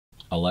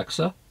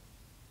Alexa,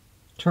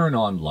 turn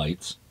on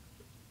lights.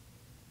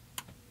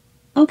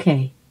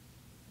 Okay.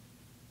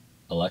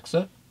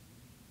 Alexa,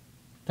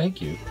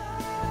 thank you.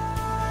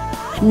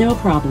 No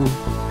problem.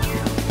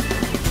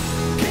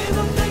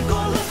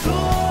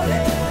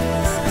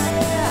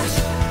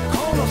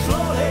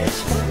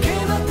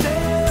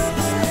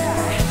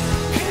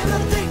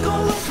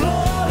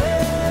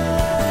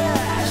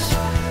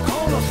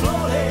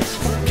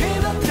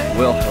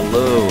 Well,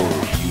 hello,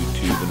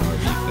 YouTube and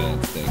RV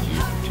fans. Thank you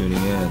for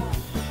tuning in.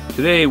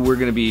 Today we're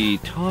going to be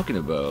talking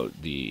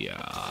about the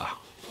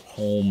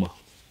home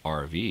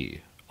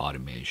RV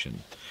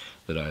automation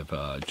that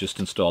I've just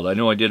installed. I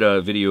know I did a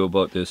video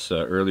about this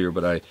earlier,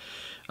 but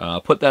I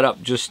put that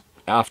up just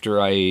after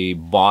I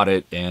bought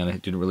it, and I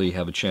didn't really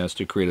have a chance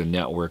to create a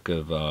network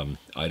of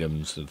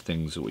items, of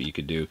things that you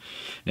could do.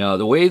 Now,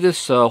 the way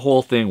this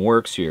whole thing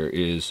works here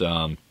is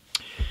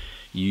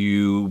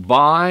you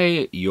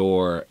buy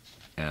your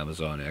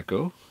Amazon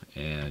Echo,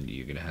 and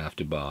you're going to have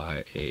to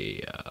buy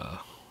a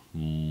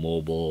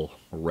mobile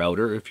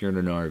router if you're in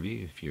an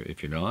RV.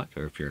 If you're not,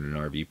 or if you're in an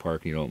RV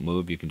park and you don't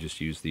move, you can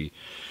just use the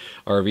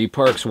RV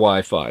park's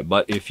Wi-Fi.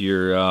 But if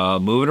you're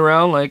moving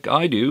around like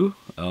I do,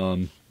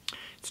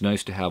 it's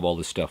nice to have all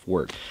this stuff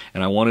work.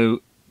 And I want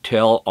to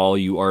tell all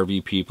you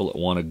RV people that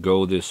want to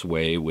go this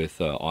way with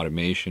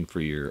automation for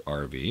your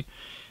RV,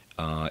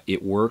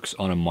 it works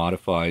on a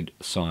modified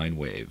sine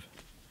wave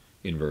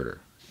inverter.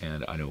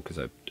 And I know because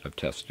I've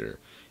tested it.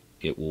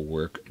 It will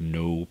work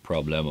no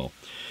problemo.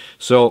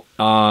 So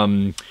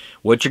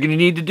what you're going to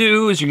need to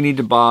do is you're going to need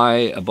to buy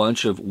a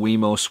bunch of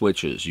Wemo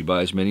switches. You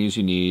buy as many as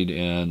you need,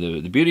 and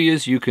the beauty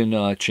is you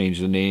can change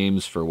the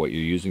names for what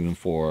you're using them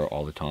for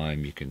all the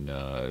time. You can,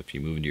 if you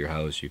move into your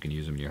house, you can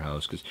use them in your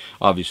house, because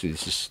obviously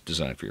this is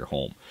designed for your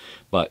home.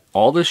 But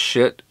all this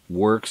shit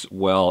works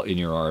well in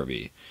your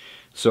RV.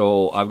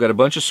 So I've got a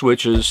bunch of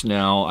switches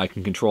now. I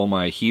can control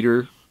my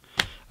heater,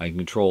 I can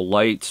control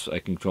lights, I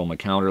can control my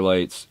counter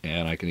lights,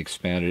 and I can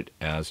expand it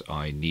as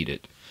I need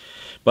it.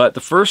 But the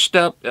first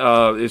step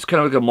is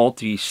kind of like a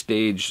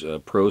multi-stage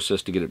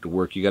process to get it to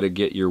work. You got to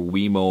get your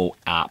Wemo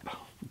app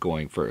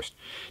going first.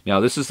 Now,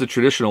 this is the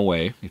traditional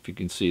way. If you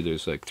can see,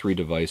 there's like 3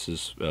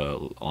 devices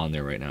on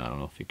there right now. I don't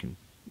know if you can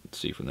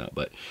see from that,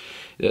 but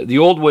the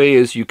old way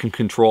is you can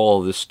control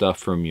all this stuff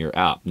from your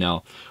app.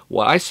 Now,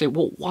 what I say,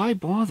 well, why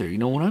bother? You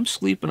know, when I'm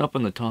sleeping up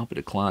on the top of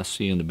the Class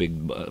C in the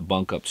big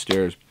bunk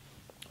upstairs,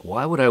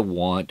 why would I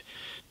want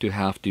to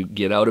have to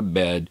get out of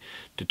bed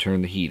to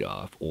turn the heat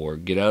off, or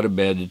get out of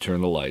bed to turn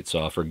the lights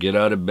off, or get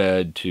out of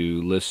bed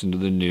to listen to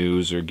the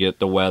news, or get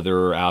the weather,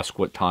 or ask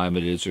what time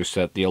it is, or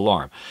set the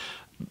alarm?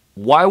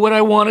 Why would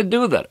I want to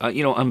do that?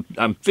 You know,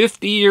 I'm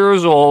 50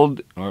 years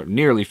old, or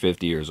nearly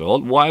 50 years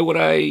old. Why would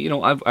I, you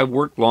know, I've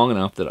worked long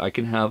enough that I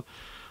can have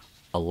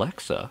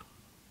Alexa,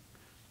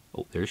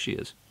 oh, there she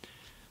is,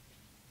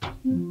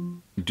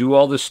 do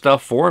all this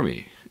stuff for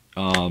me.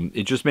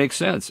 It just makes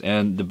sense,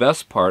 and the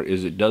best part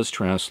is it does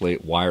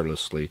translate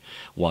wirelessly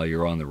while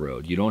you're on the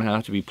road. You don't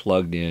have to be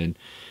plugged in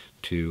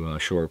to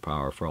shore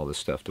power for all this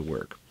stuff to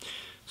work.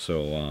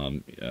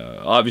 So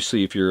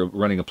obviously if you're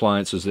running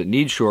appliances that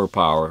need shore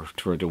power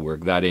for it to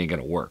work, that ain't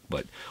going to work.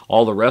 But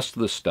all the rest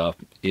of the stuff,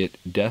 it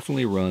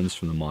definitely runs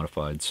from the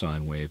modified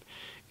sine wave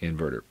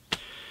inverter.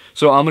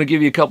 So I'm going to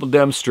give you a couple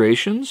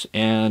demonstrations,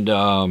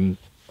 and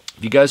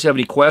if you guys have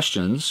any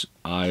questions,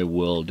 I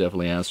will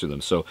definitely answer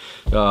them. So,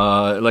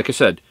 like I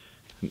said,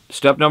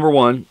 step number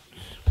 1,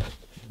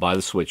 buy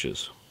the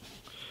switches.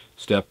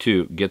 Step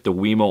 2, get the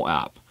Wemo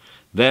app.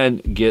 Then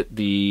get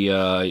the,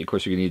 of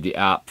course you're going to need the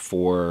app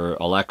for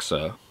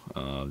Alexa,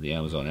 the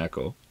Amazon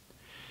Echo.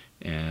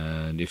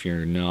 And if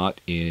you're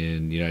not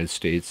in the United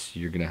States,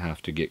 you're going to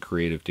have to get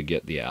creative to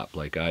get the app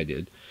like I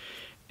did.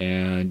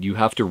 And you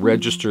have to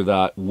register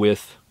that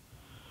with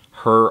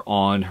her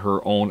on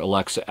her own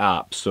Alexa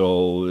app.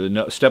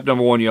 So step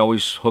number 1, you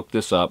always hook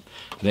this up.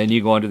 Then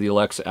you go onto the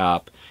Alexa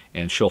app,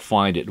 and she'll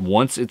find it.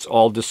 Once it's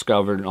all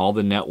discovered and all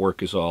the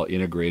network is all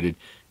integrated,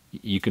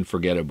 you can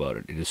forget about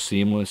it. It is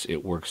seamless.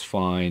 It works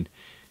fine.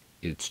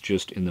 It's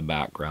just in the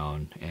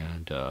background,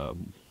 and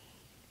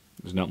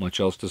there's not much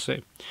else to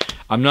say.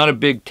 I'm not a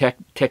big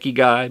techie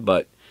guy,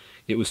 but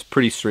it was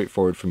pretty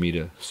straightforward for me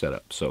to set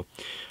up. So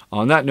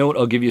on that note,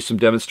 I'll give you some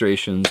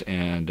demonstrations,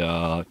 and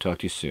talk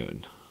to you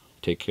soon.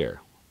 Take care.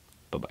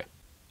 Bye-bye.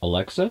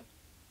 Alexa,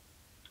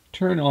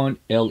 turn on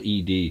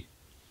LED.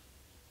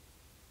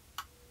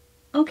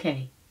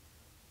 Okay.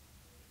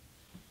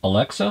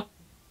 Alexa,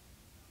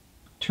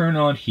 turn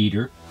on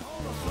heater.